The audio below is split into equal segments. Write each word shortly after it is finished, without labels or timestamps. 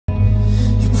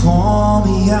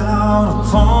call me out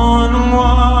upon the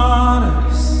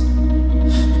waters,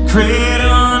 the great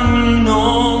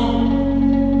unknown,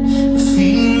 the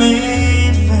feet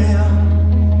may fail,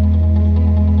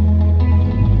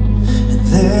 and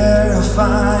there I'll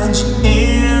find you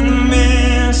in the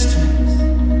mysteries,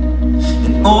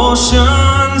 in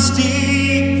oceans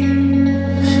deep,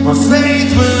 where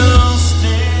faith will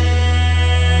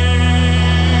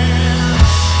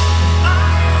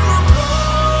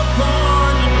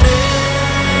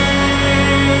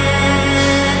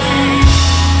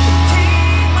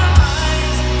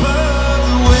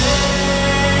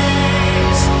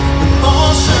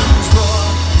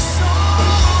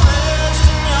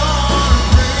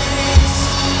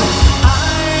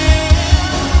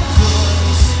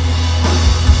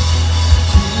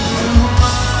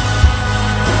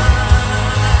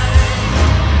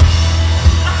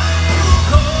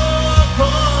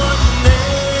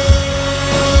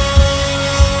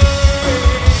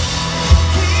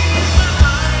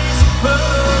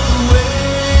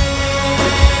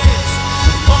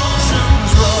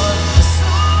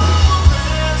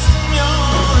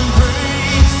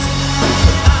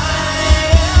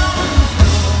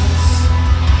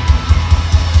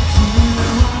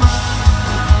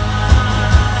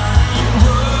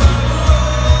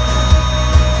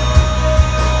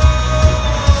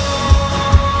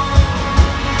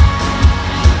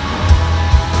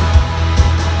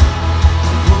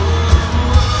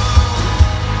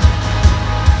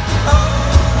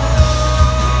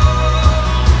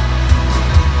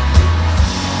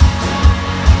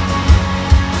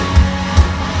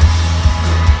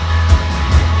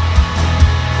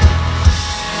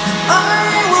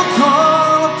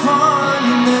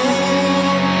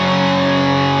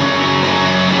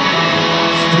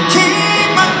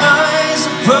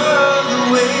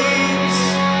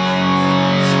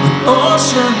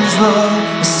oceans roar,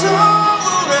 my soul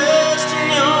will rest in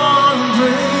your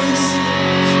embrace.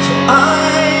 For I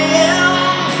am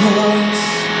yours,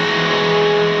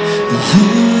 and you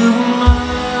are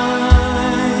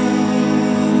mine.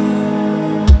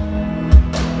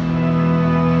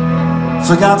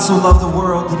 For God so loved the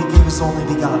world that he gave his only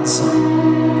begotten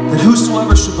Son, that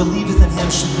whosoever should believeth in him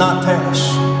should not perish,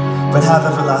 but have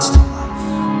everlasting life.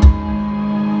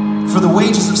 For the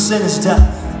wages of sin is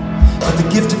death, but the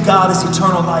gift of God is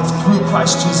eternal life through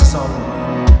Christ Jesus our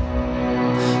Lord.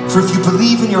 For if you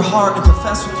believe in your heart and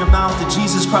confess with your mouth that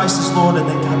Jesus Christ is Lord and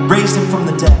that God raised him from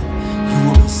the dead, you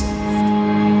will be saved.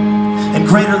 And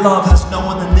greater love has no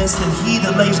one than this, than he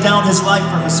that lays down his life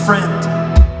for his friend.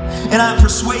 And I am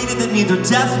persuaded that neither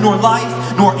death, nor life,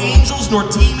 nor angels, nor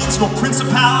demons, nor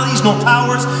principalities, nor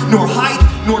powers, nor height,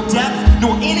 nor depth,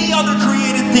 nor any other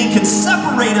created thing can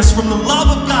separate us from the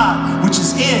love of God, which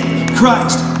is in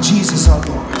Christ Jesus our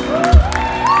Lord.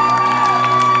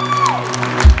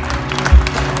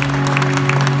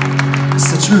 It's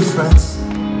the truth, friends.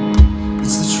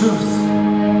 It's the truth.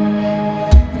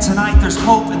 And tonight there's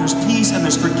hope and there's peace and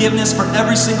there's forgiveness for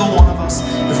every single one of us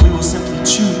if we will simply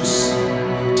choose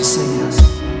to say yes.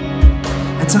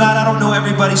 And tonight I don't know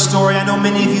everybody's story. I know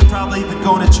many of you probably have been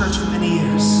going to church for many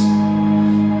years.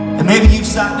 And maybe you've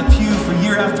sat in a pew for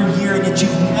year after year, and yet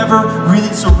you've never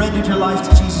really surrendered your life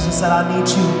to Jesus and said, I need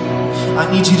you. I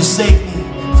need you to save me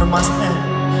from my sin.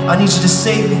 I need you to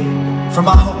save me from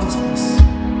my hopelessness.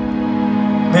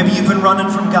 Maybe you've been running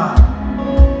from God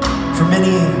for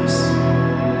many years.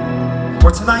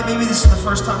 Or tonight, maybe this is the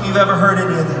first time you've ever heard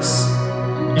any of this.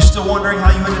 You're still wondering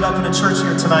how you ended up in a church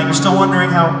here tonight. You're still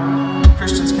wondering how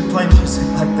Christians can play music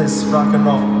like this, rock and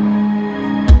roll.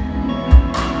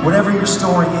 Whatever your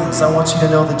story is, I want you to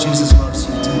know that Jesus loves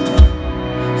you deeply.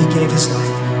 He gave his life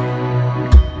for you.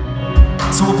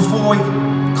 So before we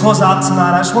close out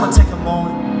tonight, I just want to take a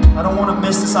moment. I don't want to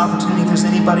miss this opportunity. If there's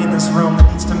anybody in this room that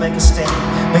needs to make a stand,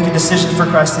 make a decision for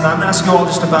Christ tonight, I'm going to ask you all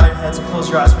just to bow your heads and close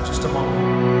your eyes for just a moment.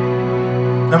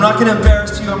 And I'm not going to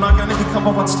embarrass you. I'm not going to make you come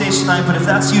up on stage tonight, but if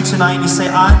that's you tonight and you say,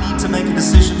 I need to make a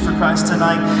decision for Christ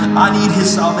tonight, I need his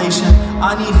salvation,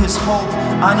 I need his hope,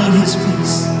 I need his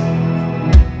peace.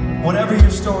 Whatever your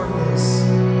story is,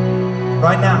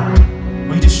 right now,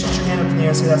 will you just shoot your hand up in the air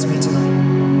and say, that's me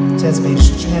tonight? Say, that's me. Just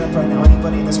shoot your hand up right now.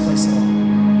 Anybody in this place at all?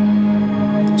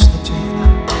 Just lift your hand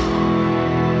up.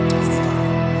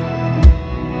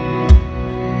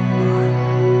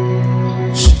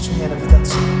 Alright. Shoot your hand up if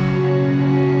that's you.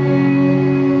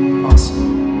 Awesome.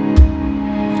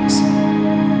 Awesome.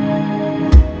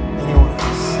 Anyone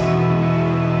else?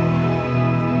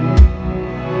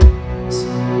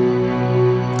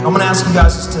 I'm going to ask you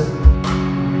guys just to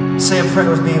say a prayer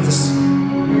with me of this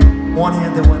one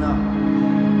hand that went up.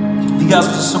 If you guys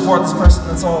would just support this person,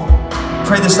 that's all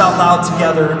Pray this out loud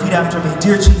together. Repeat after me.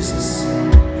 Dear Jesus,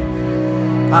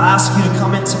 I ask you to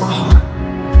come into my heart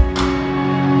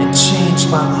and change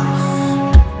my life.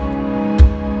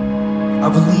 I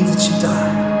believe that you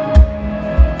died.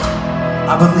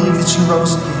 I believe that you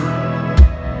rose again.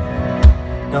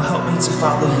 Now help me to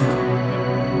follow you.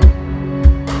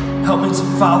 Help me to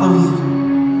follow you.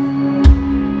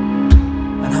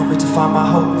 And help me to find my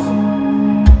hope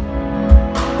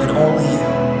in only you.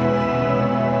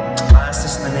 I ask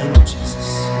this in the name of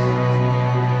Jesus.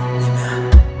 Amen.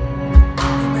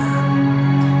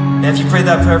 Amen. And if you prayed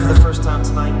that prayer for the first time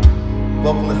tonight,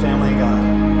 welcome to the family of God.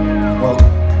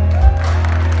 Welcome.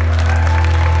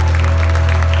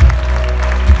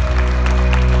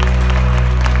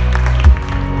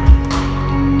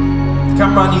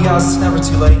 Come on, you guys, it's never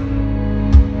too late.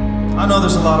 I know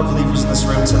there's a lot of believers in this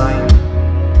room tonight.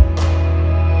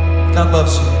 God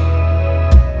loves you.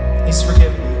 He's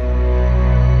forgiven you.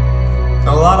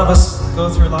 Now, a lot of us go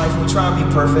through life and we try and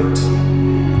be perfect.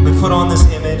 We put on this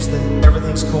image that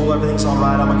everything's cool, everything's all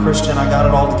right, I'm a Christian, I got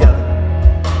it all together.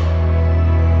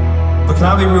 But can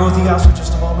I be real with you guys for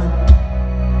just a moment?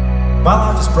 My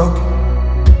life is broken.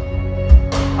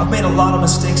 I've made a lot of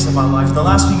mistakes in my life. The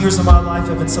last few years of my life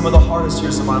have been some of the hardest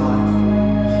years of my life.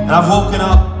 And I've woken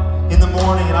up in the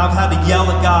morning and I've had to yell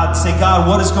at God and say, God,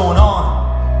 what is going on?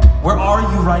 Where are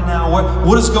you right now?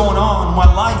 What is going on? My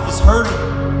life is hurting.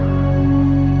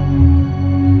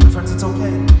 But friends, it's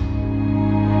okay.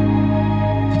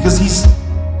 Because He's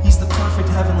the perfect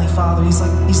Heavenly Father. He's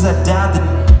that dad that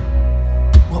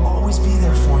will always be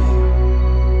there for you.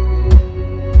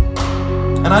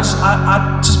 And I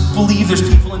just believe there's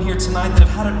people in here tonight that have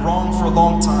had it wrong for a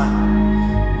long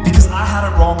time. Because I had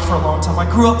it wrong for a long time. I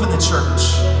grew up in the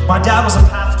church. My dad was a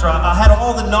pastor. I had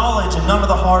all the knowledge and none of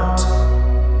the heart.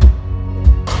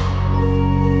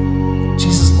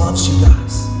 Jesus loves you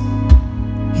guys.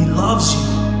 He loves you.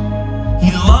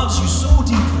 He loves you so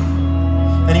deeply.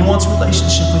 And He wants a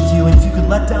relationship with you. And if you can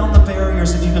let down the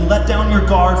barriers, if you can let down your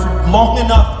guard for long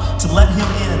enough to let Him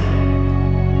in,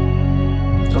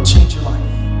 it'll change your life.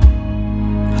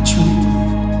 I truly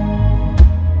believe it.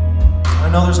 I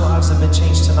know there's lives that have been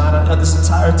changed tonight. This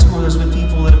entire tour, there's been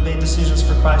people that have made decisions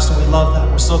for Christ, and we love that.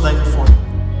 We're so thankful for it.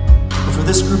 But for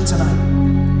this group tonight,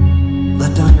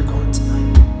 let down your guard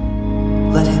tonight.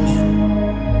 Let Him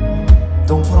in.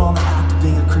 Don't put on the act of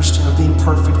being a Christian, of being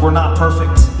perfect. We're not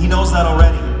perfect. He knows that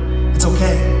already. It's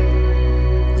okay.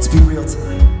 Let's be real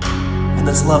tonight. And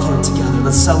let's love Him together.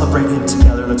 Let's celebrate Him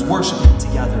together. Let's worship Him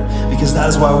together. Because that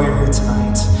is why we're here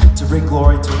tonight. To bring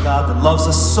glory to a God that loves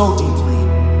us so deeply.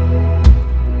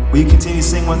 Will you continue to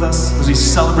sing with us as we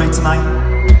celebrate tonight?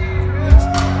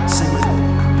 Sing with me.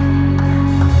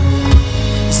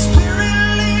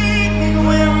 Spirit, lead me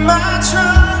where my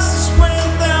trust